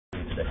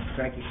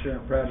Thank you, sir.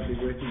 I'm proud to be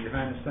with you. Your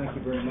Highness, thank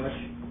you very much.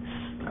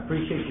 I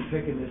appreciate you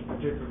picking this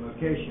particular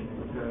location.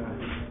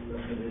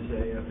 It is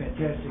a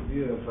fantastic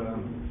view of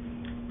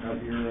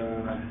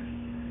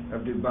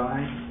Dubai.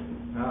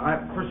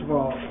 First of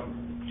all,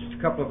 just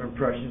a couple of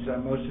impressions.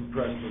 I'm most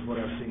impressed with what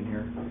I've seen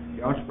here.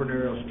 The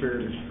entrepreneurial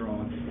spirit is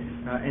strong,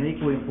 and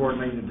equally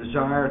importantly, the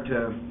desire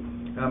to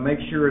make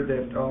sure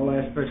that all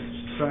aspects of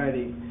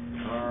society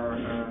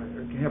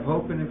can have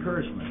hope and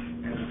encouragement.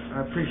 And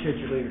I appreciate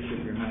your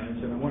leadership, Your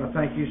Highness, and I want to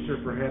thank you, sir,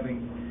 for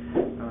having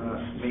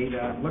me.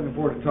 I'm looking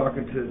forward to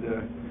talking to the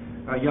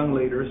young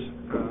leaders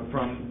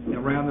from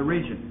around the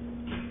region.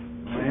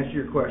 I want to answer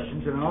your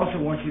questions, and I also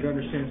want you to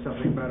understand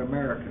something about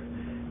America,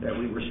 that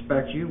we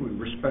respect you, we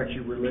respect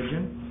your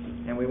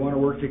religion, and we want to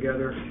work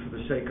together for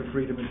the sake of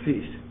freedom and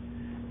peace.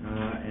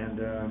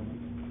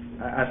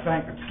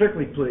 I'm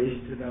particularly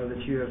pleased to know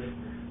that you have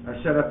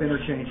set up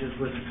interchanges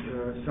with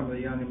some of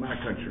the young in my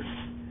country.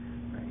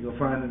 You'll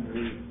find them to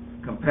be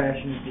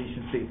compassionate,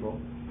 decent people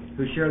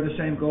who share the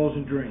same goals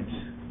and dreams.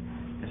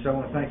 And so I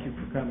want to thank you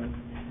for coming.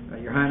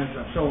 Your Highness,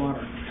 I'm so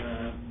honored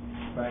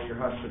by your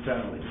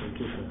hospitality. Thank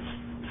you, sir.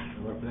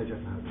 It's our pleasure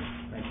to have you.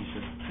 Thank you,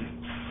 sir.